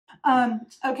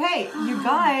Okay, you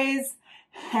guys.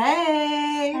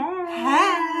 Hey.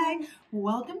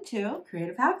 Welcome to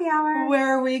Creative Happy Hour,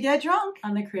 where we get drunk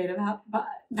on the creative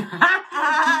the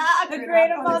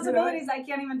creative possibilities. I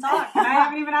can't even talk. I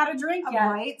haven't even had a drink yet.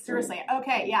 Right? Seriously.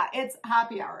 Okay, yeah, it's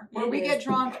happy hour where we get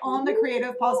drunk on the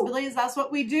creative possibilities. That's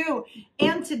what we do.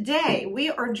 And today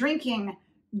we are drinking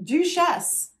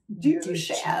Duchesse.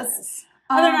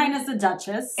 Otherwise known as the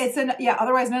Duchess.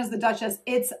 Otherwise known as the Duchess.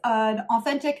 It's an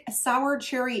authentic sour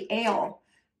cherry ale.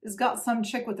 It's got some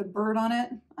chick with a bird on it.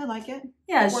 I like it.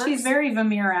 Yeah, she's very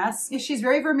Vermeer-esque. She's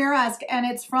very Vermeer-esque, and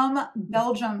it's from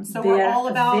Belgium. So we're all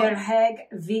about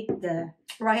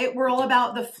right? We're all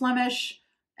about the Flemish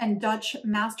and Dutch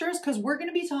masters because we're going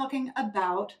to be talking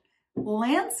about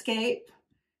landscape,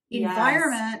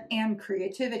 environment, and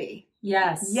creativity.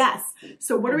 Yes.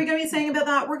 So what are we going to be saying about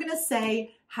that? We're going to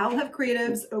say, how have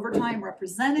creatives over time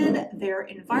represented their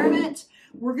environment?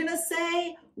 We're going to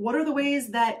say, what are the ways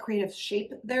that creatives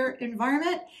shape their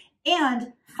environment?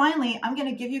 And finally, I'm going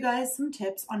to give you guys some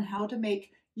tips on how to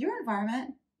make your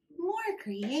environment more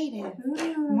creative,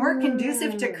 more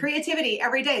conducive to creativity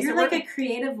every day. You're like a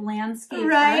creative landscape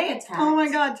architect. Oh my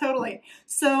God, totally.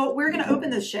 So we're going to open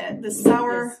this shit, this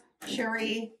sour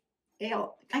cherry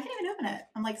ale. I can't even open it.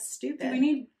 I'm like stupid. Do we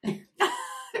need...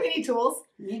 Do we need tools?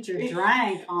 You need your drink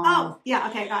on. Oh, yeah.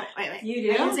 Okay, got it. Wait.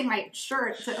 You do? I'm using my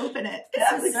shirt to open it.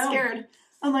 I'm like scared.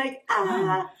 I'm like,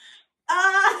 I'm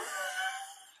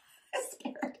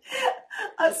scared.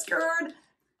 I'm scared.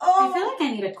 Oh, I feel like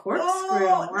I need a corkscrew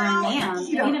or a man.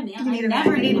 You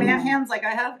need man hands like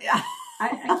I have. Yeah. I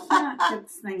can't get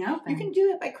this thing open. You can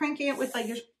do it by cranking it with like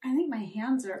your... I think my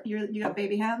hands are... You got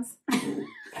baby hands?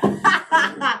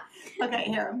 Okay,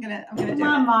 here, I'm gonna do it. Come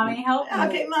on, Mommy, help me.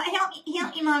 Okay,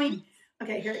 help me, Mommy.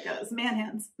 Okay, here it goes. Man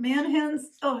hands.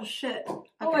 Oh, shit. Okay,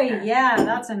 oh, yeah,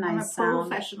 that's a nice sound. I'm a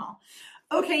professional.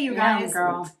 Okay, you guys. Yeah,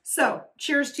 girl. So,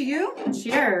 cheers to you.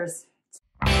 Cheers.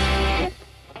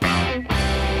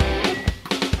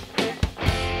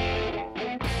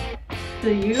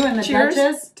 To you and the Cheers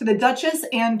Duchess. To the Duchess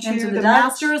and to the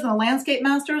masters and the landscape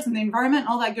masters and the environment and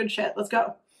all that good shit. Let's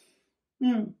go.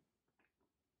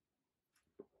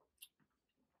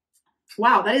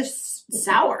 Wow, that is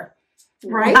sour,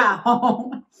 right?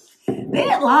 Wow. They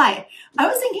didn't lie. I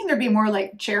was thinking there'd be more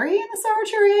like cherry in the sour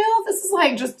cherry ale. This is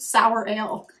like just sour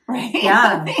ale, right?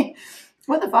 Yeah.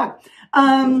 What the fuck?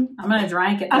 I'm gonna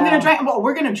drink it. Well,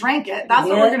 we're gonna drink it. That's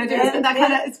what we're gonna do. It's been that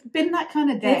kind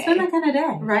of day. It's been that kind of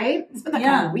day, right? It's been that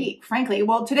kind of week, frankly.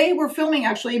 Well, today we're filming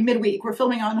actually midweek. We're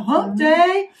filming on Hump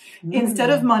Day instead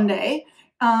of Monday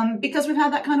because we've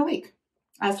had that kind of week.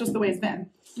 That's just the way it's been.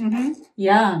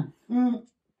 Yeah.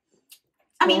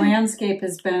 I mean, the landscape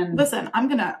has been. Listen, I'm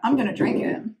gonna drink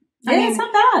it. It's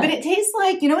not bad. But it tastes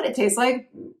like, you know what it tastes like?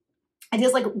 It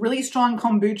tastes like really strong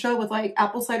kombucha with like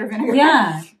apple cider vinegar.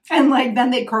 Yeah. And like then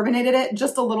they carbonated it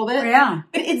just a little bit. Yeah.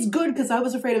 But it's good because I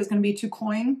was afraid it was going to be too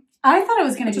cloying. I thought it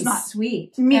was going to be not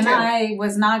sweet. Me too. And I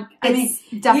was not. It's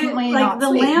definitely like not the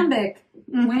sweet. lambic.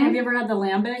 Have you ever had the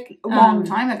lambic? A long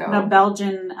time ago. The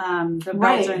Belgian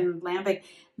lambic.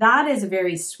 That is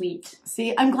very sweet.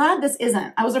 See, I'm glad this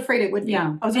isn't. I was afraid it would be.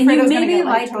 Yeah. I was afraid it was going to maybe get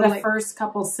like totally... the first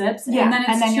couple sips, yeah. and then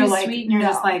it's too you're like, sweet, and you're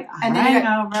just like, and then you get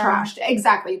trashed.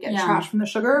 Exactly, you get trashed from the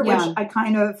sugar, which I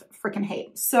kind of freaking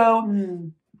hate. So.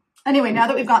 Anyway, now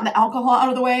that we've gotten the alcohol out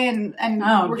of the way, and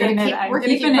we're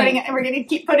gonna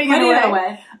keep putting it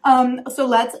away. So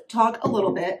let's talk a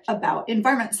little bit about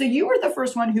environment. So you were the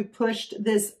first one who pushed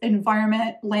this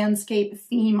environment landscape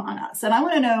theme on us, and I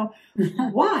want to know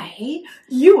why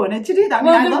you wanted to do that.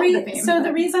 I love the theme. So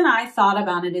the reason I thought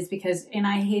about it is because, and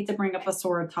I hate to bring up a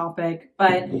sore topic,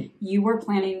 but you were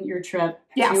planning your trip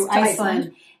to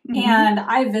Iceland, and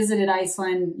I visited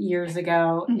Iceland years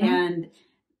ago, and.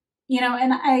 You know,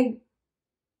 and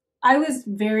I was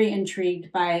very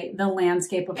intrigued by the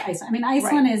landscape of Iceland. I mean,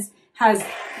 Iceland is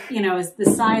the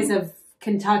size of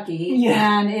Kentucky,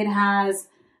 and it has,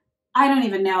 I don't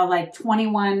even know, like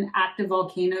 21 active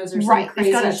volcanoes or something crazy.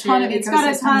 It's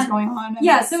got a ton going on.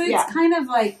 Yeah, so it's kind of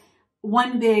like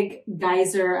one big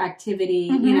geyser activity,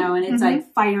 you know, and it's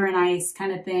like fire and ice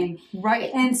kind of thing. Right.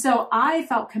 And so I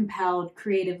felt compelled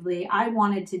creatively. I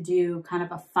wanted to do kind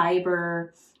of a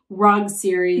fiber rug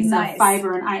series of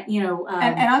fiber and and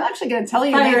I'm actually going to tell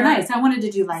you fire and ice. I wanted to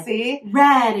do like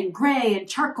red and gray and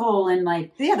charcoal and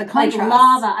like the contrast. Like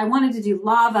lava. I wanted to do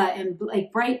lava and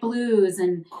like bright blues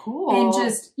and and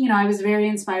just I was very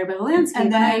inspired by the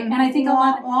landscape and I think a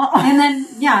lot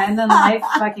and then life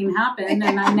fucking happened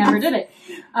and I never did it.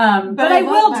 But I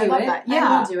will do it. Yeah,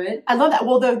 I will do it. I love that.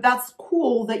 Well, that's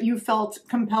cool that you felt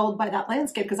compelled by that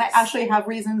landscape because I actually have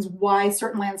reasons why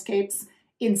certain landscapes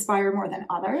inspire more than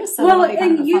others. So well,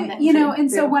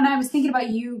 and so when I was thinking about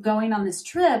you going on this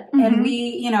trip and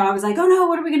we, I was like, oh no,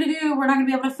 what are we going to do? We're not going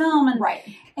to be able to film. And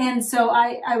And so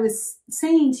I was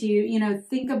saying to you,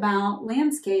 think about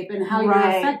landscape and how you're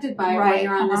affected by it when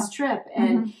you're on this trip.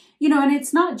 And, and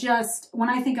it's not just, when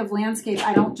I think of landscape,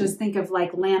 I don't just think of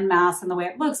like landmass and the way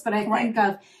it looks, but I think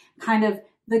of kind of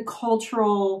the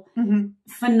cultural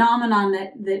phenomenon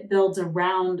that builds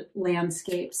around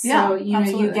landscapes. So,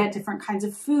 you get different kinds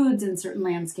of foods in certain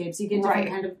landscapes. You get different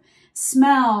kind of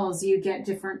smells. You get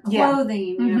different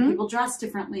clothing. People dress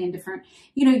differently and different,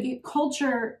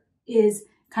 culture is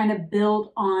kind of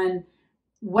built on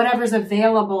whatever's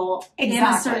available in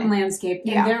a certain landscape,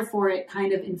 and therefore it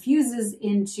kind of infuses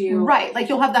into like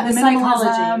you'll have that the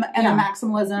minimalism and the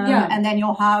maximalism, and then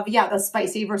you'll have the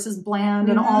spicy versus bland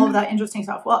and all of that interesting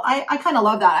stuff. Well, I kind of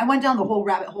love that. I went down the whole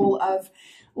rabbit hole of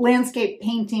landscape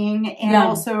painting and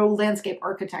also landscape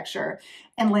architecture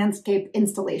and landscape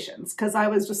installations, because I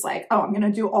was just like, I'm going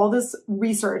to do all this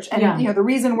research, and the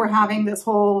reason we're having this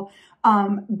whole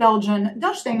Belgian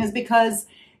Dutch thing is because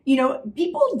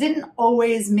people didn't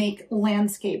always make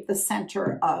landscape the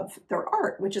center of their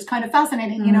art, which is kind of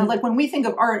fascinating. Like when we think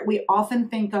of art, we often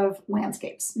think of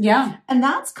landscapes. Yeah. And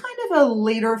that's kind of a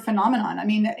later phenomenon. I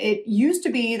mean, it used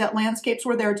to be that landscapes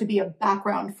were there to be a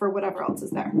background for whatever else is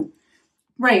there.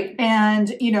 Right. And,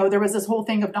 there was this whole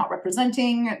thing of not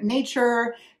representing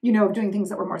nature, doing things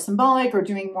that were more symbolic or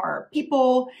doing more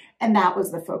people. And that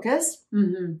was the focus.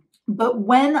 But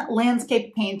when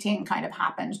landscape painting kind of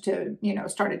happened to,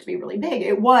 started to be really big,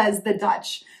 it was the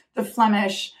Dutch, the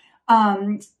Flemish,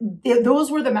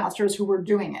 those were the masters who were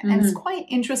doing it. And it's quite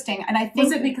interesting. And I think...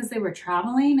 Was it because they were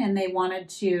traveling and they wanted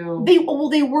to...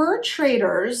 They were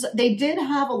traders. They did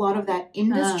have a lot of that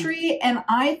industry. And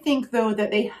I think, though,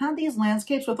 that they had these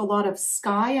landscapes with a lot of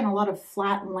sky and a lot of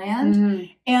flat land.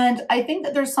 And I think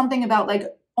that there's something about, like,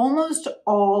 almost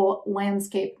all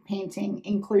landscape painting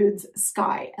includes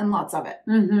sky and lots of it.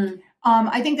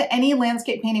 I think that any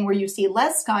landscape painting where you see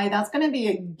less sky, that's going to be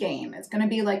a game. It's going to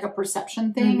be like a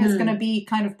perception thing. It's going to be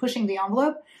kind of pushing the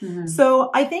envelope. So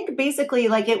I think basically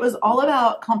like it was all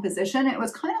about composition. It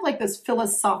was kind of like this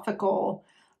philosophical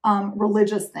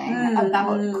religious thing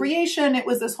about creation. It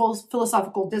was this whole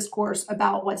philosophical discourse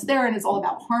about what's there, and it's all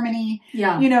about harmony.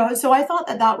 So I thought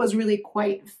that was really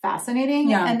quite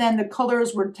fascinating. And then the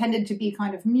colors tended to be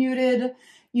kind of muted,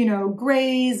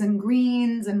 grays and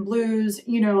greens and blues,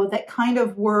 that kind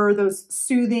of were those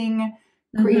soothing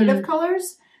creative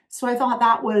colors. So I thought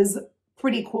that was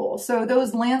pretty cool. So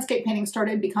those landscape paintings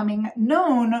started becoming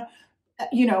known,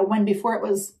 when before it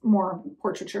was more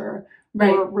portraiture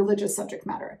or religious subject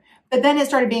matter. But then it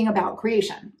started being about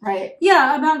creation, right?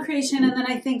 Yeah, about creation. And then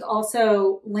I think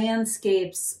also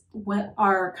landscapes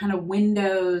are kind of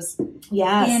windows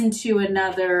into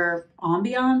another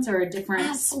ambiance or a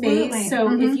different space. So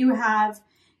if you have,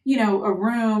 a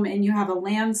room and you have a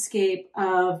landscape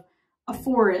of a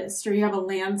forest, or you have a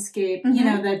landscape,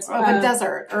 that's of a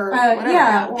desert or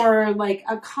whatever. Or like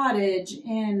a cottage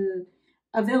in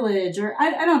a village, or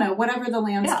I don't know, whatever the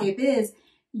landscape is,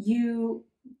 you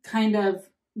kind of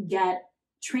get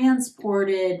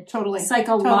transported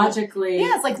psychologically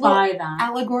it's like by that.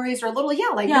 Allegories or little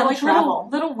travel.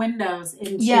 Little windows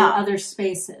into other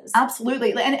spaces.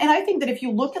 Absolutely. And I think that if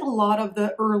you look at a lot of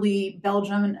the early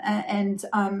Belgian and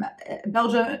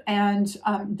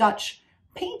Dutch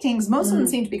paintings, most of them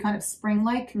seem to be kind of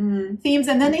spring-like themes.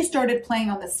 And then they started playing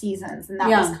on the seasons, and that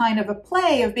was kind of a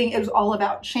play of it was all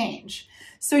about change.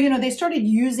 So, they started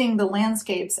using the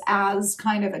landscapes as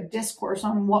kind of a discourse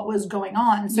on what was going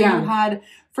on. So you had,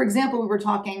 for example, we were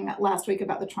talking last week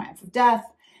about the triumph of death.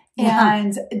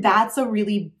 And that's a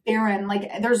really barren,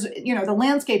 there's, the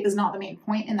landscape is not the main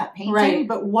point in that painting,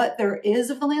 but what there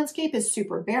is of the landscape is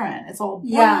super barren. It's all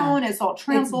brown, it's all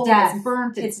trampled, it's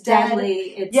burnt, it's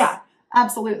deadly.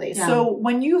 Absolutely. Yeah. So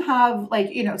when you have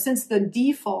since the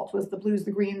default was the blues,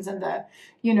 the greens, and the,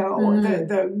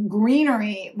 the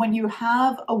greenery, when you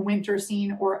have a winter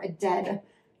scene or a dead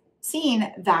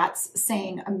scene, that's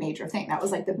saying a major thing. That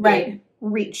was like the big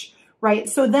reach. Right.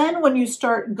 So then when you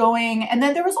start going, and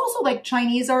then there was also like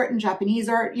Chinese art and Japanese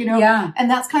art, and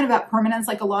that's kind of about permanence.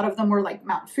 Like a lot of them were like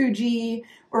Mount Fuji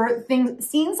or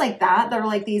scenes like that. They're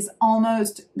like they're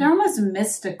almost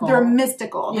mystical. They're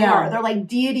mystical. They are. They're like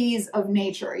deities of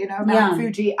nature, Mount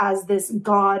Fuji as this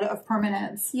god of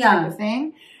permanence type of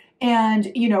thing.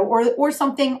 And, or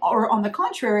something, or on the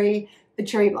contrary, the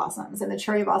cherry blossoms, and the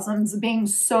cherry blossoms being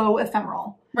so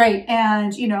ephemeral. Right.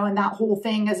 And, and that whole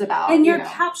thing is about... And you're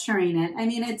capturing it. I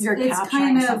mean, it's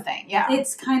kind of... something, yeah.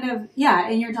 It's kind of,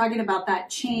 and you're talking about that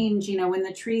change, when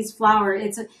the trees flower,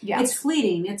 it's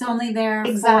fleeting. It's only there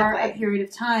for a period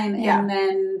of time, and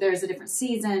then there's a different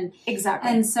season. Exactly.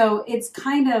 And so it's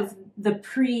kind of the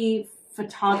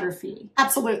photography.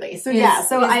 Absolutely. So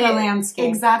the landscape.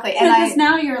 Exactly. And because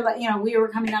now you're like, we were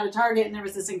coming out of Target and there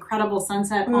was this incredible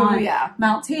sunset on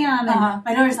Mount Tam, and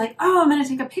my daughter's like, oh, I'm going to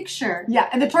take a picture. Yeah.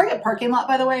 And the Target parking lot,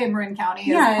 by the way, in Marin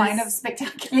County is kind of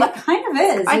spectacular. It kind of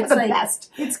is. It's the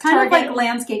best. It's kind of like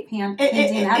landscape painting.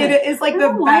 It is like the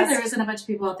best. Why there isn't a bunch of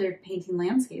people out there painting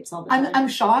landscapes all the time. I'm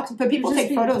shocked, but people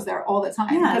take photos there all the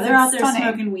time. Yeah, they're out there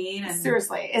smoking weed. And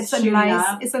seriously, it's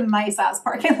a nice ass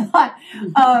parking lot.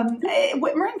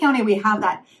 Marin County, we have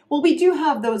that. Well, we do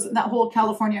have that whole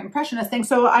California Impressionist thing.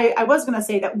 So I was going to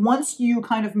say that once you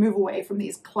kind of move away from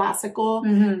these classical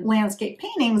landscape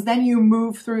paintings, then you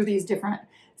move through these different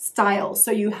styles.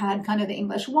 So you had kind of the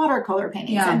English watercolor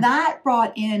paintings, and that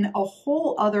brought in a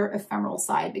whole other ephemeral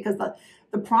side, because the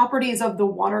properties of the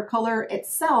watercolor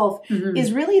itself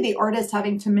is really the artist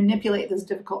having to manipulate this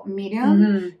difficult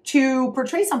medium to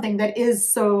portray something that is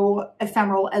so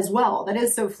ephemeral as well, that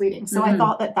is so fleeting. So I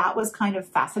thought that was kind of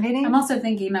fascinating. I'm also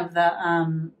thinking of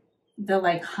the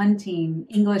like hunting,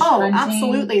 English hunting. Oh,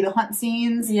 absolutely. The hunt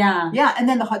scenes. Yeah. Yeah. And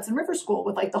then the Hudson River School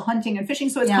with like the hunting and fishing.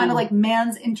 So it's kind of like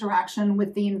man's interaction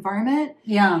with the environment.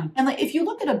 Yeah. And like, if you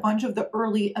look at a bunch of the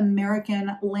early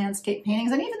American landscape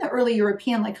paintings and even the early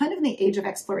European, like kind of in the age of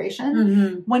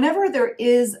exploration, whenever there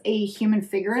is a human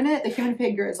figure in it, the human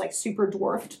figure is like super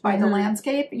dwarfed by the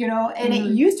landscape, and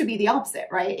it used to be the opposite,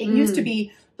 right? It used to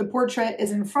be the portrait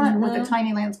is in front with the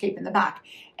tiny landscape in the back.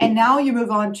 And now you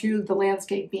move on to the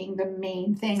landscape being the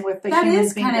main thing with the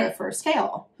humans being there for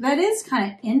scale. That is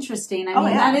kind of interesting. I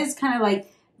mean, that is kind of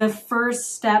like the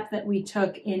first step that we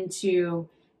took into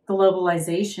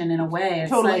globalization in a way.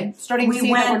 It's totally. Like starting to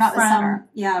see that we're not the center.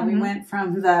 Yeah, we went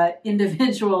from the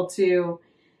individual to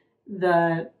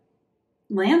the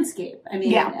landscape. I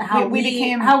mean, how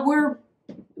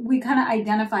we kind of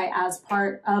identify as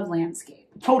part of landscape.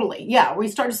 Totally. Yeah. We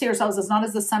start to see ourselves as not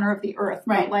as the center of the earth,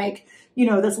 but like,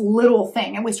 this little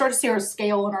thing. And we start to see our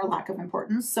scale and our lack of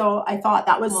importance. So I thought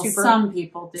that was super. Some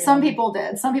people did. Some people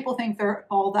did. Some people think they're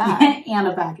all that. And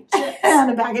a bag of chips.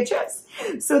 And a bag of chips.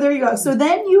 So there you go. So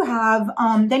then you have,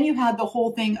 the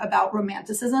whole thing about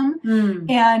romanticism.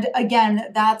 And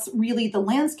again, that's really the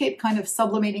landscape kind of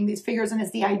sublimating these figures, and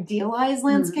it's the idealized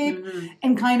landscape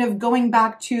and kind of going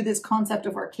back to this concept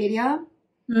of Arcadia.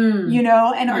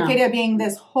 And Arcadia being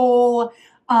this whole,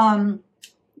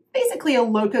 basically a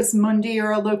locus mundi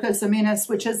or a locus aminus,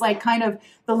 which is like kind of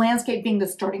the landscape being the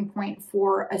starting point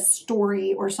for a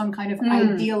story or some kind of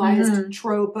idealized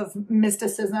trope of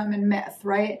mysticism and myth,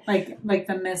 right? Like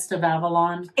the mist of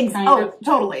Avalon.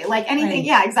 Totally. Like anything.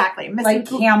 Yeah, exactly. Like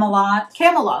Camelot.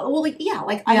 Well,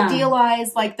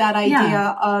 idealized, like that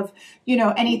idea of,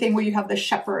 anything where you have the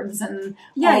shepherds and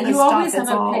all this you stuff. always have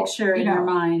a picture in your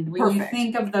mind. When you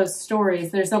think of those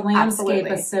stories, there's a landscape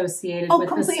associated with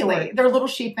completely. The story. There are little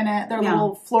sheep in it. There are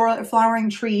little flowering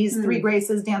trees, three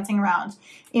graces dancing around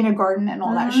in a garden and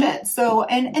all that shit. So,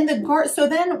 so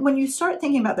then when you start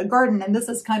thinking about the garden, and this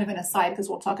is kind of an aside because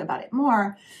we'll talk about it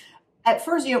more, at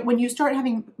first, when you start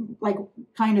having like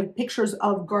kind of pictures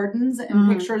of gardens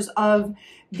and pictures of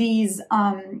these,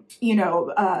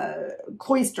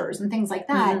 cloisters and things like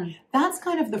that, that's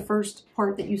kind of the first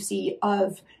part that you see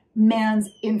of man's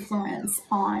influence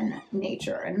on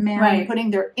nature and man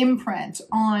putting their imprint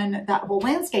on that whole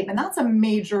landscape. And that's a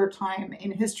major time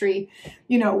in history,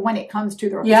 when it comes to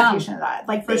the representation of that.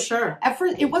 Like for sure. At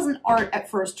first, it wasn't art at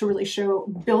first to really show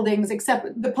buildings,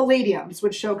 except the Palladiums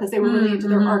would show because they were really into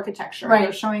their architecture. Right.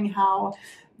 They're showing how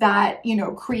that,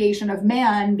 creation of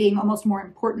man being almost more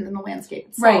important than the landscape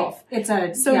itself. Right.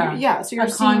 It's so you're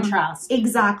a contrast.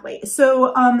 Exactly.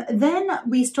 So then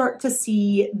we start to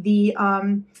see the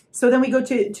so then we go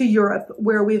to Europe,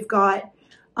 where we've got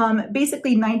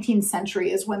basically 19th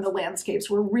century is when the landscapes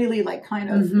were really like kind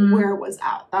of where it was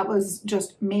at. That was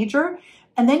just major.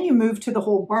 And then you move to the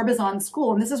whole Barbizon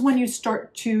school. And this is when you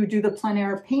start to do the plein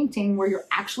air painting, where you're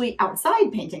actually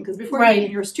outside painting. Because before you'd be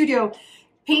in your studio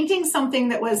painting something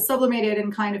that was sublimated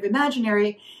and kind of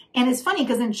imaginary. And it's funny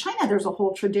because in China, there's a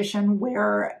whole tradition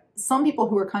where some people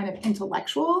who are kind of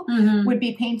intellectual would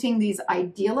be painting these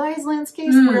idealized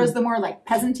landscapes, whereas the more like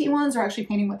peasanty ones are actually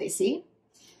painting what they see.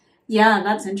 Yeah,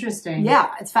 that's interesting.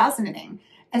 Yeah, it's fascinating.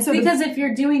 And so because if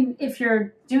you're doing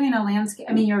a landscape,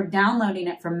 I mean, you're downloading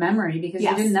it from memory because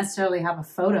you didn't necessarily have a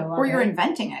photo of it. Or you're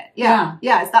inventing it. Yeah.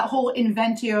 It's that whole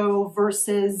inventio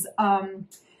versus,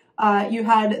 you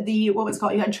had you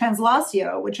had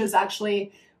translatio, which is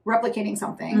actually replicating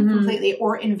something completely,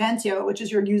 or inventio, which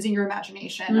is you're using your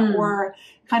imagination or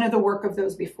kind of the work of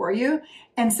those before you.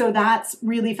 And so that's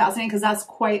really fascinating because that's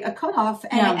quite a cutoff.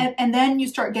 And then you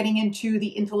start getting into the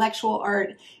intellectual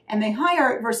art and the high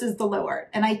art versus the low art.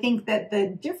 And I think that the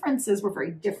differences were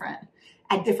very different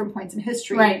at different points in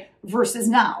history versus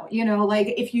now. You know,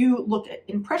 like if you look at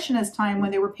Impressionist time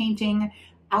when they were painting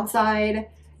outside,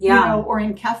 you know, or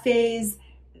in cafes,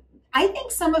 I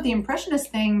think some of the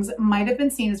Impressionist things might have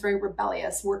been seen as very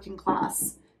rebellious, working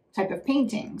class type of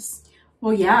paintings.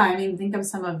 Well, yeah. I mean, think of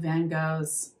some of Van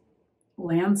Gogh's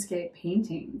landscape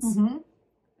paintings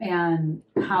and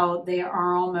how they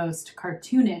are almost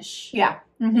cartoonish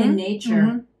in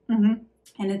nature. And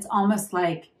it's almost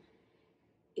like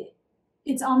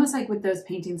with those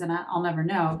paintings, and I'll never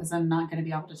know because I'm not going to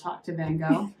be able to talk to Van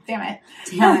Gogh. Damn it.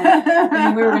 I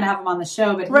mean, we were going to have him on the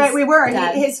show, but we were.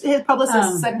 His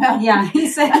publicist said no. Yeah, he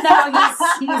said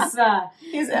no.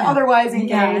 He's otherwise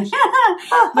engaged.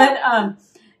 But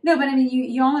no, but I mean,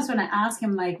 you almost want to ask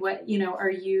him like, what, you know,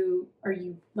 are you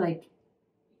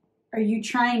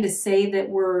trying to say that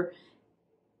we're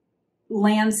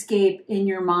landscape in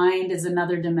your mind is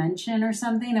another dimension or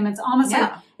something? I mean, it's almost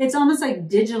like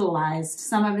digitalized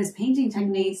some of his painting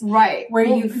techniques, right? Where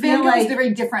you feel like very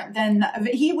different than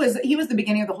he was the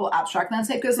beginning of the whole abstract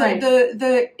landscape, because like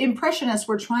the Impressionists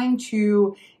were trying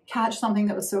to catch something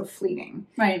that was so fleeting,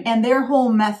 right? And their whole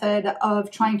method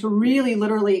of trying to really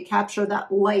literally capture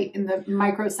that light in the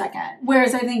microsecond.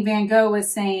 Whereas I think Van Gogh was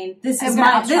saying, this is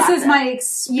my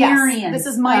experience. Yes, this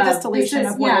is my distillation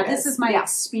of what it is. This is my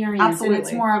experience. Absolutely. And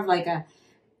it's more of like a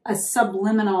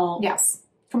subliminal. Yes,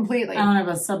 completely. I don't have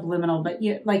a subliminal, but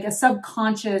like a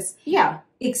subconscious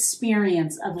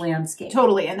experience of landscape.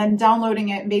 Totally. And then downloading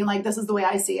it and being like, this is the way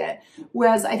I see it.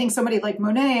 Whereas I think somebody like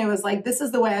Monet was like, this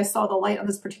is the way I saw the light on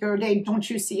this particular day. Don't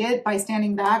you see it by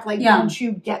standing back? Like, don't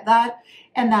you get that?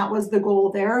 And that was the goal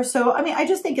there. So, I mean, I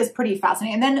just think it's pretty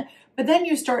fascinating. And but then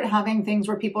you start having things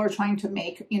where people are trying to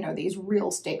make, you know, these real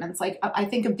statements. Like I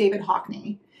think of David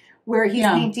Hockney, where he's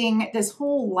painting this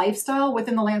whole lifestyle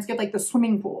within the landscape, like the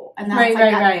swimming pool. And that's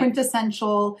that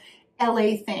quintessential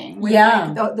LA thing, with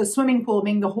like the swimming pool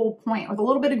being the whole point, with a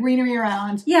little bit of greenery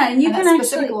around. Yeah, and you can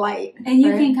actually light, and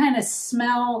you can kind of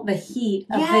smell the heat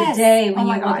of the day when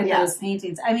you look at those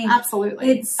paintings. I mean,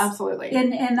 absolutely,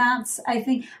 and that's I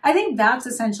think that's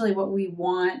essentially what we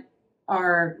want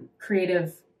our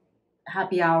creative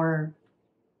happy hour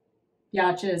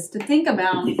yachts to think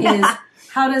about is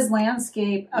how does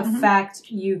landscape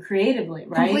affect you creatively,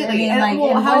 right? Completely. I mean, like,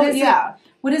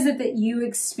 what is it that you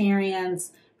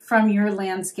experience from your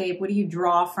landscape? What do you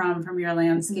draw from your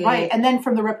landscape? Right. And then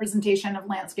from the representation of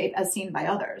landscape as seen by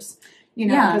others, you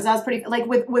know, because that's pretty, like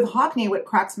with Hockney, what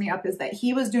cracks me up is that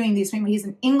he was doing these things. He's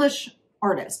an English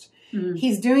artist.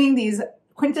 He's doing these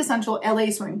quintessential LA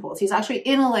swimming pools. He's actually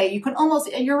in LA. You can almost,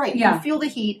 you're right. You can feel the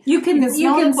heat. You can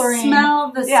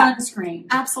smell the sunscreen.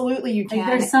 Absolutely. You can. Like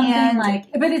there's something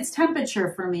but it's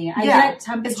temperature for me. I get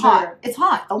temperature. It's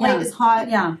hot. The light is hot.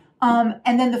 Yeah.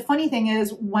 And then the funny thing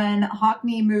is when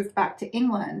Hockney moved back to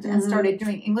England and started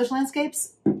doing English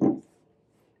landscapes,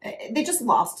 they just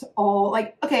lost all,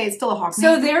 like, okay, it's still a Hockney.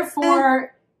 So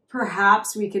therefore,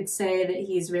 perhaps we could say that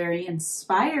he's very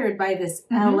inspired by this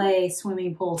LA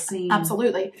swimming pool scene.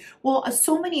 Absolutely. Well,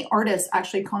 so many artists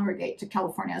actually congregate to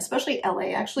California, especially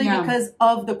LA, actually, because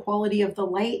of the quality of the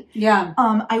light. Yeah.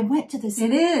 I went to this.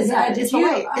 It is. It's the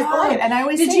light. It's the light. And I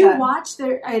always did you watch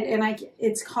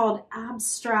it's called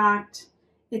Abstract.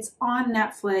 It's on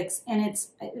Netflix, and it's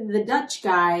the Dutch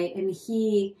guy, and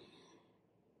he.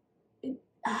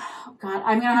 Oh God,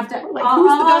 I'm gonna have to. Like,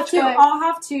 who's the Dutch guy? I'll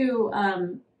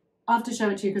have to show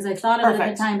it to you because I thought of it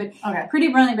at the time, but pretty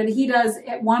brilliant. But he does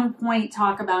at one point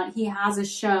talk about, he has a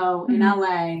show in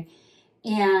LA,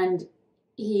 and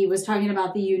he was talking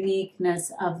about the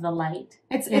uniqueness of the light.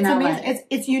 It's amazing.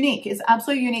 It's unique. It's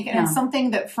absolutely unique. And it's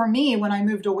something that for me, when I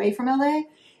moved away from LA,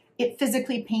 it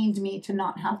physically pained me to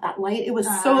not have that light. It was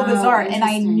so bizarre. And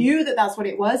I knew that that's what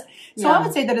it was. So I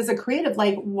would say that as a creative,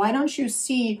 like, why don't you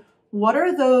see what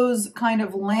are those kind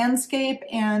of landscape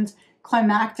and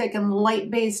climactic and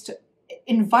light-based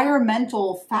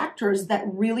environmental factors that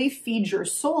really feed your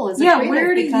soul as a creative?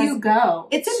 Where do you go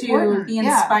to be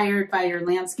inspired by your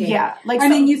landscape? Like, I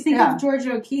mean, you think of George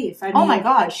O'Keeffe. I mean, oh my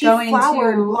God, she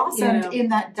flowered, blossomed in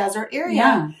that desert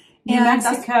area. New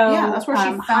Mexico. That's where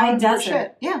she found her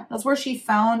shit. Yeah, that's where she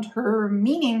found her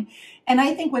meaning. And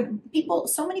I think when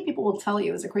so many people will tell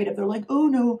you as a creative, they're like, oh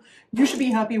no, you should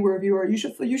be happy wherever you are.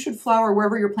 You should flower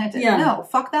wherever you're planted. Yeah. No,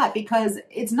 fuck that, because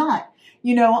it's not.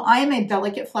 You know, I'm a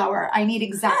delicate flower. I need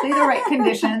exactly the right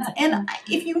conditions. And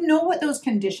if you know what those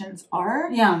conditions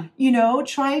are, you know,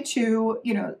 try to,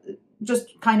 you know,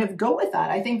 just kind of go with that.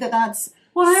 I think that's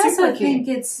well, I also think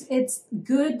it's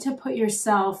good to put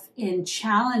yourself in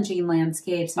challenging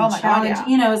landscapes and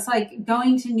you know, it's like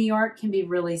going to New York can be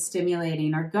really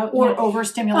stimulating or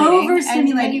overstimulating. And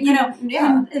you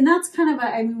know, and that's kind of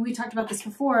I mean, we talked about this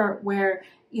before where,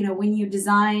 you know, when you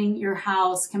design your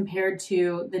house compared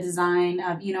to the design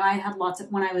of, you know, I had lots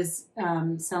of, when I was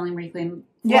selling reclaimed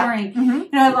flooring, you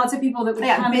know, I had lots of people that would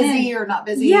come busy or not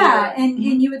busy. Yeah. And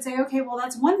you would say, okay, well,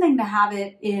 that's one thing to have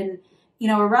it in, you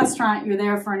know, a restaurant, you're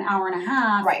there for an hour and a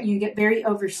half. Right. You get very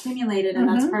overstimulated and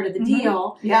that's part of the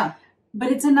deal. Yeah. But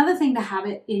it's another thing to have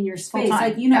it in your space.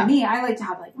 Like, you know me, I like to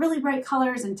have like really bright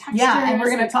colors and textures. Yeah, and we're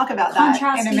going to talk about that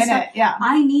in a minute. Stuff. Yeah.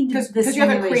 I need because you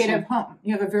have a creative home.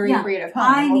 You have a very creative home.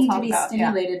 I need to be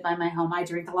stimulated by my home. I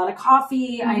drink a lot of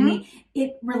coffee.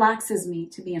 It relaxes me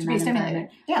to be in that environment.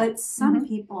 Yeah. But some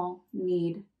people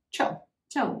need chill.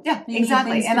 Yeah,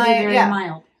 exactly. And I very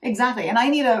mild. Exactly. And I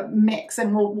need a mix,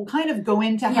 and we'll kind of go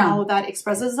into how that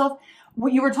expresses itself.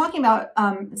 What you were talking about,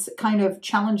 kind of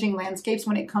challenging landscapes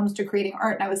when it comes to creating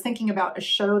art. And I was thinking about a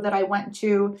show that I went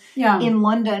to in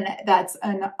London. That's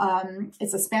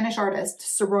it's a Spanish artist,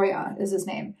 Sorolla is his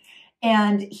name.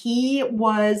 And he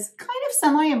was kind of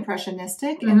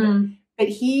semi-impressionistic, but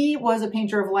he was a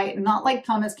painter of light, not like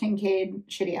Thomas Kinkade,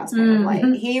 shitty ass painter of light.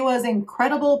 He was an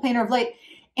incredible painter of light.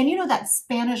 And you know, that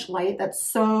Spanish light that's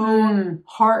so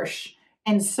harsh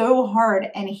and so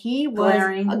hard, and he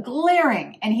was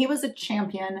glaring, and he was a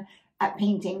champion at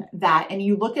painting that. And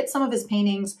you look at some of his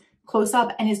paintings close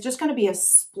up, and it's just going to be a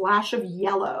splash of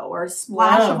yellow or a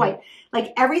splash of white.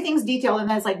 Like, everything's detailed, and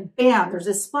then it's like, bam, there's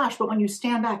this splash. But when you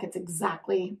stand back, it's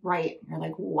exactly right. You're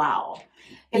like, wow.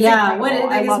 It's incredible.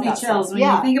 It gives me chills when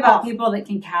you think about people that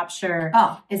can capture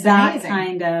that amazing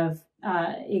kind of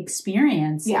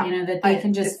experience, you know, that they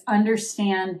can just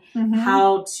understand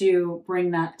how to bring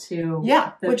that to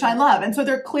which I love. And so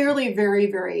they're clearly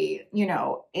very, very, you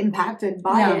know, impacted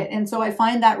by it. And so I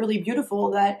find that really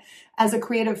beautiful, that as a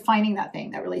creative, finding that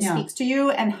thing that really speaks to you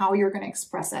and how you're going to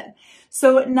express it.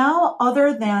 So now,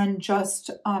 other than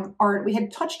just art, we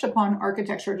had touched upon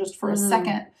architecture just for a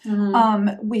second.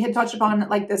 We had touched upon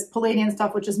like this Palladian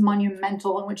stuff, which is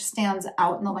monumental and which stands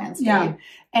out in the landscape.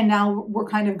 And now we're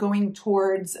kind of going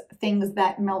towards things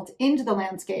that melt into the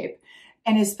landscape.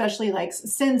 And especially like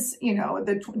since, you know,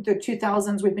 the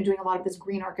 2000s, we've been doing a lot of this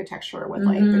green architecture with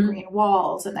like the green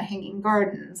walls and the hanging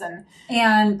gardens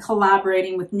and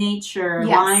collaborating with nature,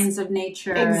 lines of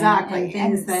nature. Exactly.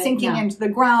 And sinking into the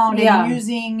ground and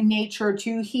using nature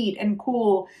to heat and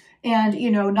cool and,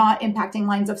 you know, not impacting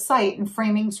lines of sight and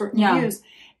framing certain views.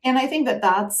 And I think that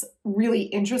that's really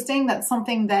interesting. That's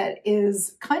something that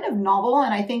is kind of novel.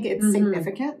 And I think it's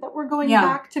significant that we're going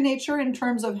back to nature in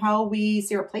terms of how we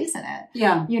see our place in it.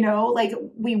 Yeah. You know, like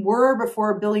we were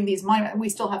before building these monuments. We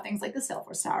still have things like the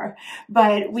Salesforce Tower,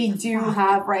 but we do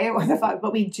have, what the fuck?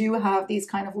 But we do have these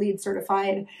kind of LEED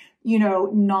certified, you know,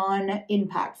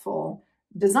 non-impactful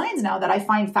designs now that I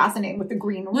find fascinating, with the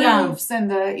green roofs and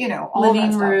the, you know, all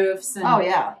living roofs. And,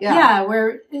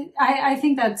 where I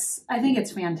think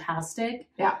it's fantastic.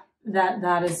 Yeah.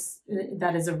 That is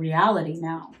a reality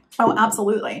now. Oh,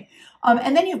 absolutely.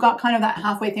 And then you've got kind of that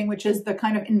halfway thing, which is the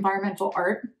kind of environmental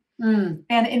art. And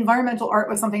environmental art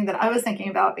was something that I was thinking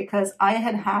about because I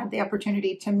had the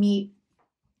opportunity to meet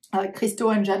Christo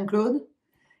and Jeanne Claude,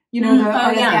 you know,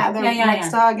 the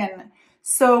Reichstag and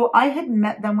so I had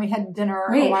met them. We had dinner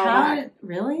a while back.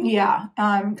 Really? Yeah.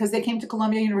 Because they came to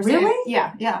Columbia University. Really?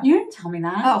 Yeah. Yeah. You didn't tell me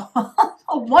that.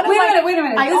 Oh. Wait a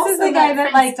minute. This is the guy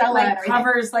that like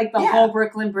covers like the whole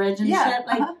Brooklyn Bridge and shit.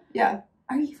 Like,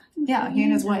 Are you fucking kidding he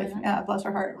and his wife. Yeah. Bless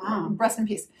her heart. Wow. Rest in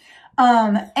peace.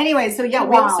 Anyway,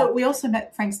 so we also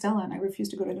met Frank Stella, and I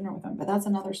refused to go to dinner with him, but that's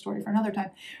another story for another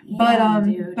time.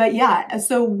 But yeah,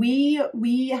 so we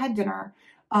had dinner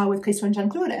with Christo and Jeanne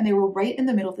Claude, and they were right in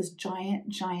the middle of this giant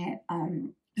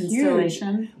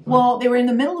installation. Huge, well, they were in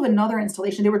the middle of another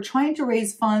installation. They were trying to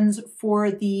raise funds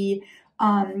for the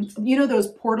you know, those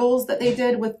portals that they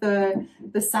did with the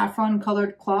saffron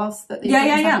colored cloths that they did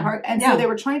in Central Park. And so they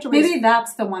were trying to raise. Maybe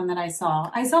that's the one that I saw.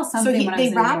 I saw something when I was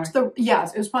in New York.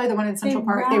 Yes, it was probably the one in Central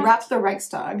Park. They wrapped the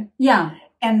Reichstag. Yeah.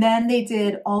 And then they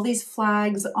did all these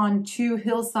flags on 2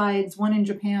 hillsides, one in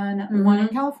Japan, one in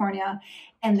California.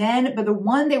 And then, but the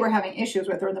one they were having issues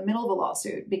with, or in the middle of a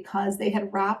lawsuit, because they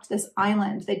had wrapped this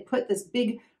island. They'd put this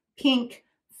big pink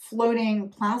floating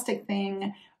plastic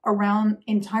thing around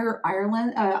entire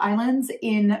islands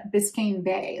in Biscayne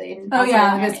Bay.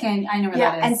 Biscayne. I know where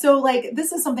that is. And so, like,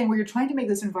 this is something where you're trying to make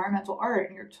this environmental art,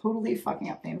 and you're totally fucking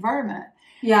up the environment.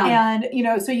 Yeah. And, you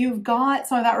know, so you've got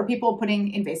some of that where people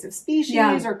putting invasive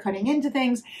species or cutting into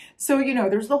things. So, you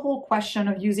know, there's the whole question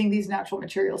of using these natural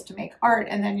materials to make art,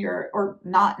 and then or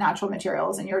not natural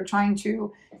materials, and you're trying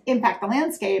to impact the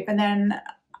landscape. And then,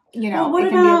 you know, what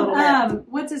about,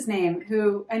 what's his name?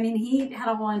 Who, I mean, he had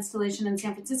a whole installation in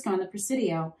San Francisco in the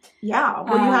Presidio. Yeah.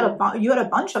 Well, you had a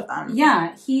bunch of them.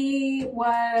 Yeah. He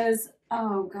was,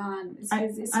 oh God. Is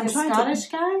he a Scottish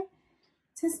guy?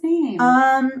 His name?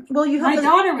 Well, you have my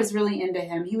daughter was really into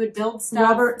him. He would build stuff.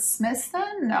 Robert Smith,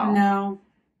 then? No,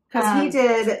 because he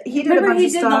did a bunch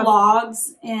of stuff. He did the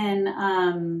logs, and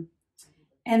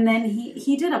then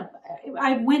he did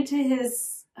I went to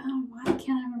his. Oh, why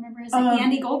can't I remember his name?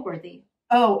 Andy Goldworthy.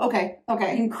 Oh, okay.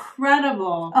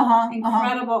 Incredible,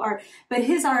 incredible art. But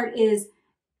his art is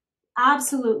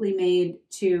absolutely made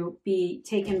to be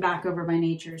taken back over by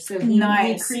nature. So he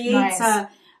creates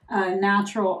a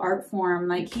natural art form,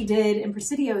 like he did in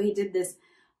Presidio. He did this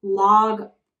log.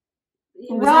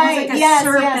 It was like a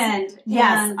serpent.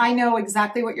 Yes, I know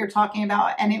exactly what you're talking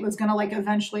about, and it was going to like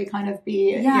eventually kind of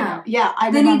be. I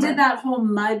then remember. He did that whole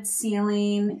mud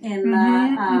ceiling in the.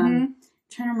 I'm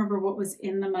trying to remember what was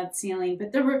in the mud ceiling,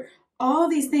 but there were all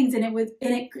these things, and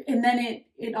and then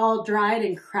it all dried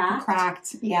and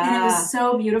cracked. Yeah, and it was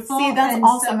so beautiful. See, that's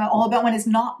awesome. All about when it's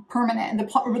not permanent, and the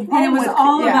problem it was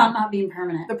all about not being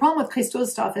permanent. The problem with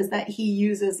Christo's stuff is that he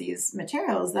uses these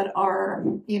materials that are,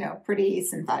 you know, pretty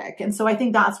synthetic, and so I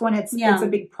think that's when it's a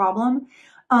big problem.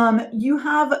 You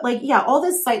have all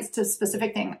this sites to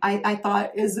specific thing I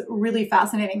thought is really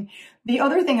fascinating. The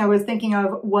other thing I was thinking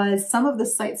of was some of the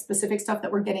site specific stuff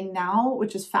that we're getting now,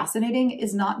 which is fascinating,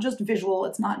 is not just visual.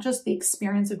 It's not just the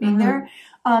experience of being there.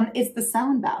 It's the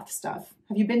sound bath stuff.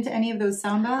 Have you been to any of those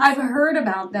sound baths? I've heard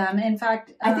about them. In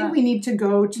fact, I think we need to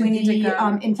go to the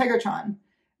Integratron,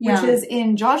 which is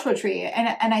in Joshua Tree.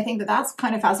 And I think that that's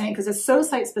kind of fascinating because it's so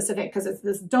site specific, because it's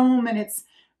this dome and it's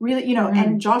really, you know,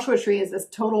 and Joshua Tree is this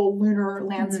total lunar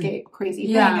landscape crazy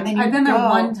thing. And then I've been there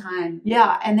one time.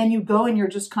 Yeah. And then you go and you're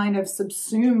just kind of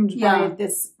subsumed by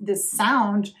this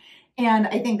sound. And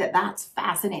I think that that's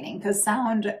fascinating because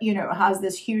sound, you know, has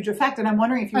this huge effect. And I'm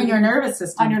wondering if you on your nervous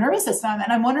system.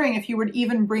 And I'm wondering if you would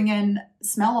even bring in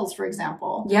smells, for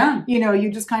example. Yeah. You know,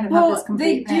 you just kind of have this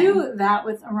complete thing. They do that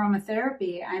with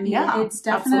aromatherapy. I mean, it's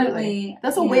definitely absolutely.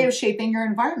 That's a way of shaping your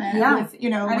environment. Yeah. With, you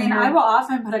know, I mean, I will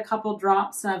often put a couple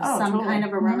drops of kind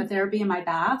of aromatherapy in my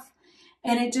bath,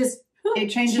 and it just it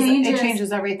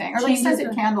changes everything. Or like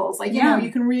scented candles, like you know,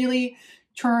 you can really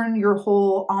turn your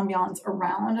whole ambiance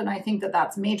around. And I think that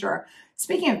that's major.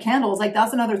 Speaking of candles, like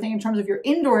that's another thing in terms of your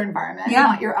indoor environment,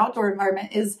 not your outdoor environment,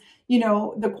 is, you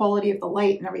know, the quality of the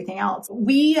light and everything else.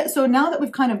 So now that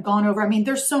we've kind of gone over, I mean,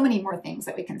 there's so many more things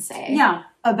that we can say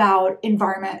about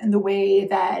environment and the way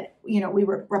that, you know, we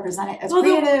represent it as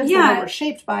creatives, the way we're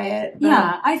shaped by it.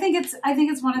 But I think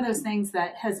it's one of those things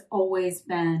that has always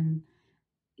been,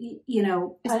 you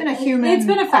know, it's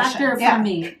been a factor for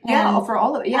me. For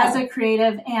all of it. Yeah. As a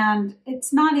creative, and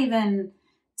it's not even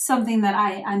something that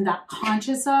I'm that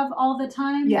conscious of all the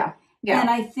time. Yeah.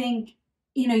 And I think,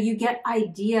 you know, you get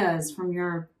ideas from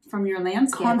your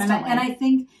landscape. Constantly. And I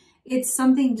think it's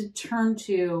something to turn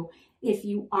to if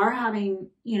you are having,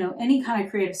 you know, any kind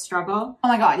of creative struggle. Oh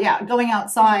my God. Yeah. Going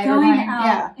outside.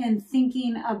 And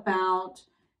thinking about,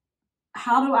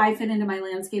 how do I fit into my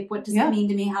landscape? What does it mean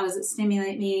to me? How does it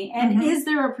stimulate me? And is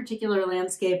there a particular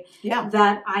landscape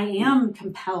that I am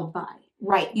compelled by?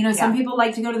 Right. You know, some people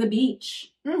like to go to the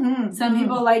beach. Some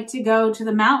people like to go to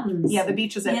the mountains. Yeah, the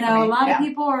beach is it. You know, a lot of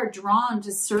people are drawn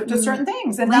to certain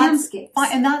things, and landscapes.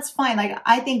 That's fine. Like,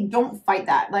 I think don't fight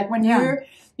that. Like when you're,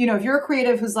 you know, if you're a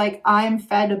creative who's like, I'm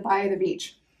fed by the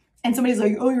beach, and somebody's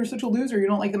like, oh, you're such a loser, you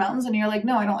don't like the mountains, and you're like,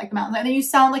 no, I don't like the mountains, and then you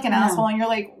sound like an asshole, and you're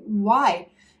like, why?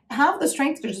 Have the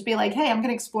strength to just be like, hey, I'm going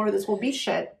to explore this whole beach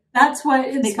shit. That's what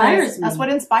inspires me. That's what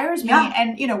inspires me.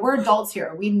 And, you know, we're adults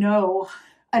here. We know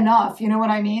enough. You know what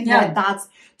I mean? Yeah.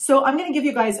 So I'm going to give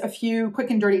you guys a few quick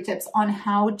and dirty tips on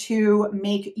how to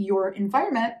make your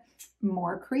environment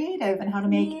more creative and how to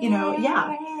make, you know,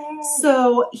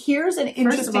 So here's an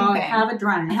interesting thing. Have a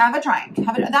drink.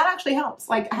 That actually helps.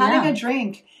 Like having a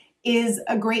drink is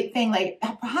a great thing. Like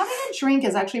having a drink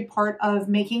is actually part of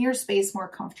making your space more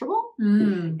comfortable.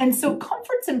 And so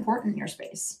comfort's important in your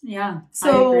space. Yeah.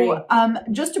 So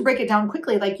just to break it down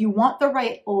quickly, like you want the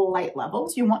right light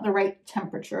levels, you want the right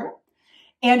temperature,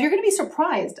 and you're going to be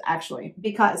surprised actually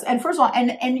because, and first of all,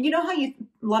 and you know how a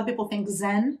lot of people think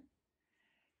Zen?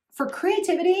 For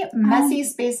creativity, messy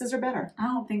spaces are better. I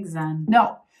don't think Zen.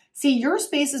 No. See, your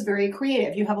space is very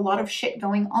creative. You have a lot of shit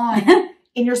going on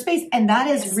in your space, and that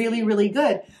is really, really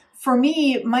good. For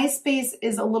me, my space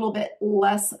is a little bit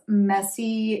less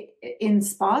messy in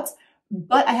spots,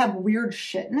 but I have weird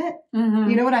shit in it.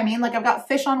 You know what I mean? Like I've got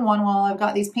fish on one wall. I've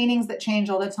got these paintings that change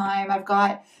all the time. I've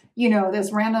got, you know,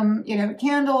 this random, you know,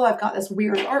 candle. I've got this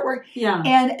weird artwork. Yeah.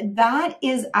 And that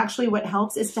is actually what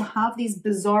helps is to have these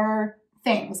bizarre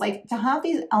things, like to have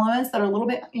these elements that are a little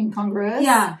bit incongruous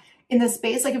in the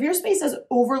space. Like if your space is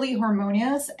overly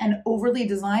harmonious and overly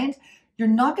designed, you're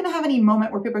not going to have any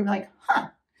moment where people are going to be like, huh,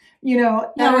 you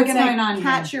know, that are going to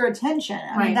catch your attention.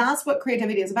 I mean, that's what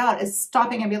creativity is about, is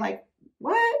stopping and be like,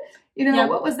 what? You know,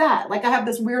 what was that? Like I have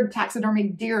this weird taxidermy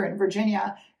deer in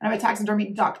Virginia and I have a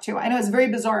taxidermy duck too. I know it's very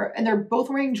bizarre and they're both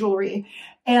wearing jewelry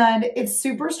and it's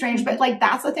super strange, but like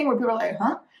that's the thing where people are like,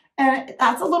 huh? And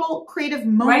that's a little creative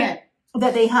moment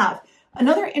that they have.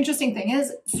 Another interesting thing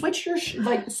is switch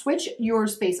your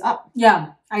space up.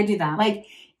 Yeah, I do that. Like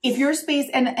if your space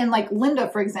and like Linda,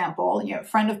 for example, you know,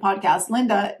 friend of podcast,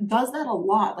 Linda does that a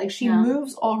lot. Like she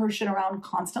moves all her shit around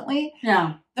constantly.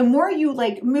 Yeah. The more you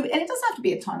like move, and it doesn't have to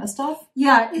be a ton of stuff.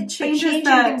 Yeah, it changes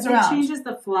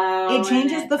the flow. It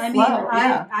changes the flow.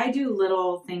 I do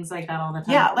little things like that all the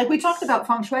time. Yeah, like we talked about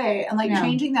feng shui and like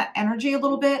changing that energy a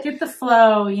little bit. Get the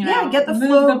flow, you know. Yeah, get the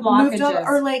flow moved up,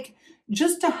 or like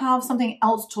just to have something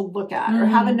else to look at or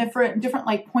have a different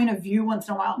like point of view once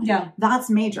in a while. Yeah. That's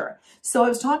major. So I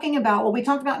was talking about, well, we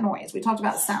talked about noise. We talked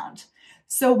about sound.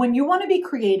 So when you want to be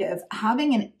creative,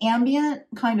 having an ambient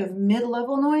kind of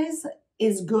mid-level noise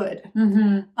is good.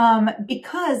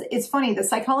 Because it's funny, the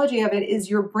psychology of it is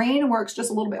your brain works just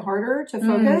a little bit harder to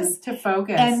focus.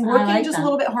 And working just a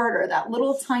little bit harder, that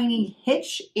little tiny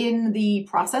hitch in the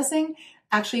processing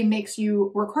actually makes you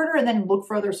work harder and then look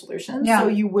for other solutions. So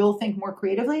you will think more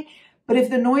creatively. But if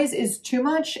the noise is too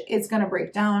much, it's going to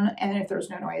break down. And if there's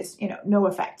no noise, you know, no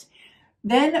effect.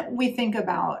 Then we think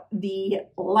about the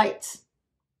light.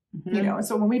 You know,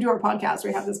 so when we do our podcast,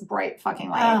 we have this bright fucking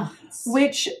light,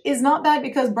 which is not bad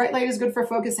because bright light is good for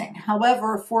focusing.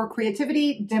 However, for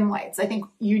creativity, dim lights. I think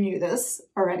you knew this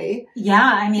already. Yeah.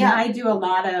 I mean, I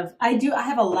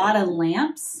have a lot of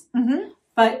lamps,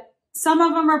 but some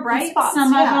of them are bright,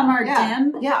 some of them are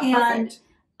dim. Yeah. And perfect.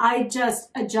 I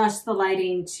just adjust the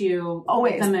lighting to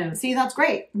the mood. See, that's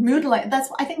great. Mood light.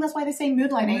 I think that's why they say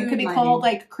mood lighting. It could be called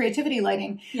like creativity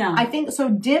lighting. Yeah. I think so.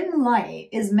 Dim light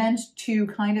is meant to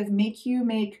kind of make you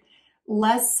make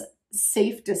less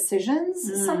safe decisions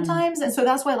sometimes. And so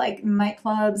that's why like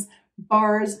nightclubs,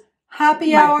 bars,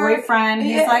 happy hour. My boyfriend,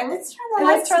 he's like, let's turn the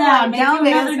lights down. Maybe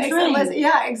another drink.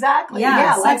 Yeah, exactly.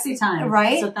 Yeah, sexy time.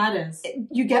 Right? That's what that is.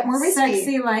 You get more risky.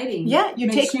 Sexy lighting. Yeah, you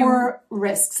take more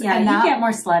risks. Yeah, and you get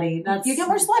more slutty. You get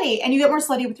more slutty, and you get more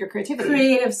slutty with your creativity.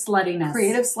 Creative sluttiness.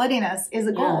 Creative sluttiness is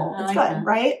a goal. It's good,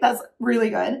 right? That's really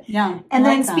good. Yeah. And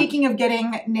then speaking of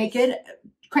getting naked,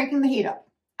 cranking the heat up.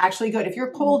 Actually good. If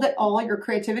you're cold at all, your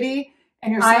creativity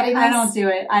and your sluttiness. I don't do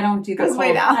it. I don't do the cold.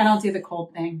 I don't do the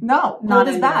cold thing. No, cold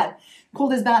is bad.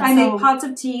 Cold is bad. I make pots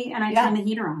of tea and I turn the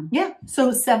heater on. Yeah.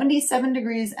 So 77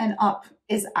 degrees and up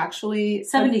is actually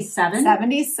 77?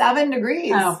 77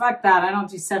 degrees. Oh, fuck that. I don't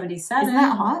do 77. Isn't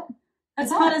that hot?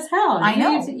 That's hot as hell. I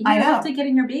know. You have to get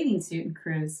in your bathing suit and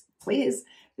cruise. Please.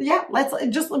 Yeah.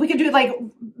 We could do like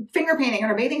finger painting in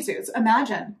our bathing suits.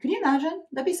 Imagine. Can you imagine?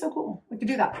 That'd be so cool. We could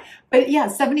do that. But yeah,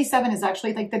 77 is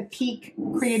actually like the peak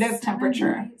creative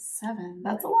temperature. 7.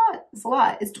 That's a lot. It's a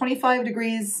lot. It's 25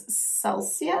 degrees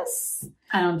Celsius.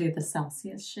 I don't do the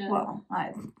Celsius shit. Well,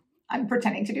 I'm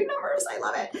pretending to do numbers. I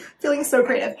love it. Feeling so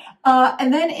creative.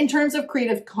 And then in terms of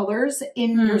creative colors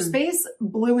in your space,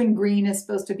 blue and green is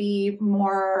supposed to be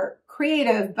more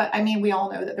creative, but I mean, we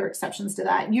all know that there are exceptions to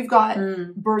that. You've got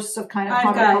bursts of kind of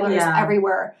pop colors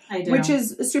everywhere, which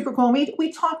is super cool.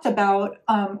 We talked about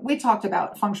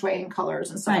feng shui and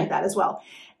colors and stuff like that as well.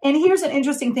 And here's an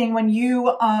interesting thing when you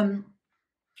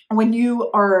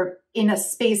are in a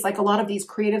space like a lot of these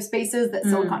creative spaces that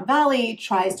Silicon Valley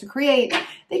tries to create,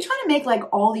 they try to make like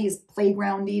all these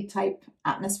playgroundy type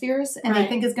atmospheres, and they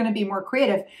think is going to be more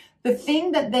creative. The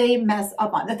thing that they mess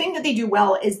up on, the thing that they do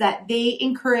well is that they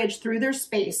encourage through their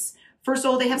space, first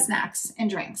of all, they have snacks and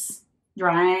drinks.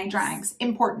 Dranks.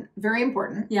 Important. Very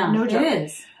important. Yeah, no joke. It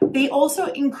is. They also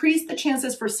increase the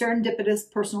chances for serendipitous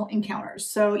personal encounters.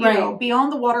 So, you know,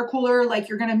 beyond the water cooler, like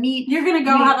you're going to meet. You're going to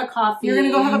go have a coffee. You're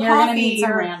going to go have a coffee. You're going to meet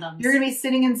some randoms. You're going to be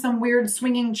sitting in some weird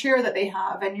swinging chair that they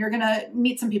have, and you're going to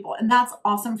meet some people. And that's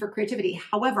awesome for creativity.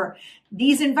 However,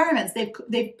 these environments,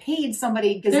 they've paid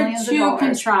somebody gazillions of dollars. They're too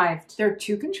contrived. They're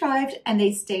too contrived, and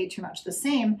they stay too much the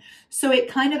same. So it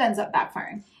kind of ends up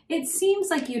backfiring. It seems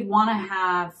like you'd want to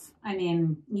have, I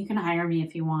mean, you can hire me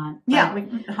if you want. But, yeah, we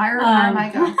can hire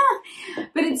Micah.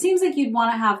 But it seems like you'd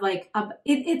want to have like,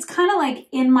 it's kind of like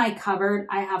in my cupboard,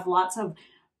 I have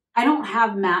I don't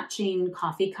have matching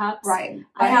coffee cups. Right.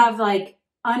 I have like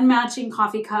unmatching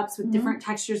coffee cups with different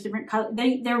textures, different colors.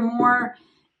 They're more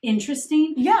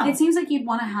interesting. Yeah. It seems like you'd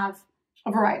want to have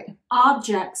a variety.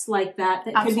 Objects like that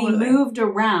could be moved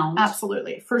around.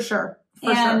 Absolutely. For sure.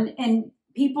 And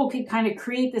people could kind of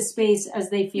create the space as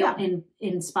they feel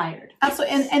inspired.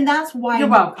 Absolutely. And that's why you're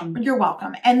welcome. You're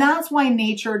welcome. And that's why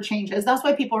nature changes. That's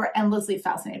why people are endlessly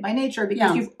fascinated by nature,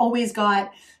 because you've always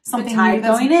got something new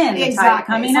that's going in,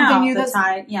 exactly coming something out, new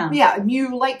that's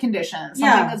new light conditions,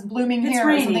 something that's blooming here,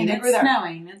 raining, something that it's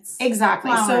snowing, it's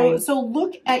exactly. flowering. So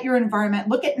look at your environment,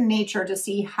 look at nature to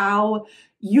see how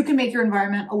you can make your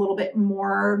environment a little bit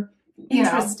more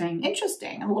interesting,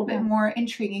 a little bit more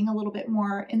intriguing, a little bit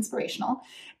more inspirational,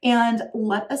 and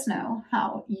let us know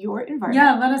how your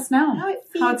environment. Let us know how it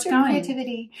feeds your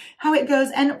creativity, how it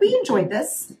goes. And we enjoyed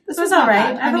this. This was all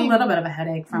right. I have a little bit of a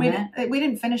headache from it. We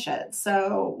didn't finish it,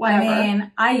 so whatever. I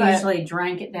mean, I usually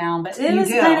drank it down, but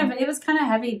it was kind of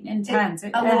heavy, intense.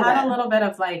 It had a little bit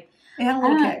of like. It had a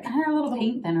little kick. It had a little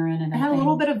paint thinner in it. It had a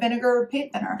little bit of vinegar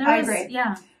paint thinner. I agree.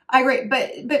 Yeah. I agree,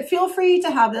 but feel free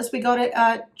to have this. We got it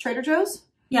at Trader Joe's.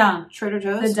 Yeah. Trader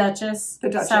Joe's. The Duchess.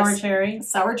 Sour cherry.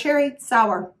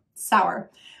 Sour.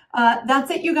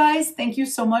 That's it, you guys. Thank you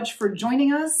so much for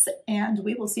joining us, and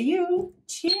we will see you.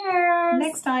 Cheers.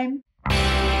 Next time.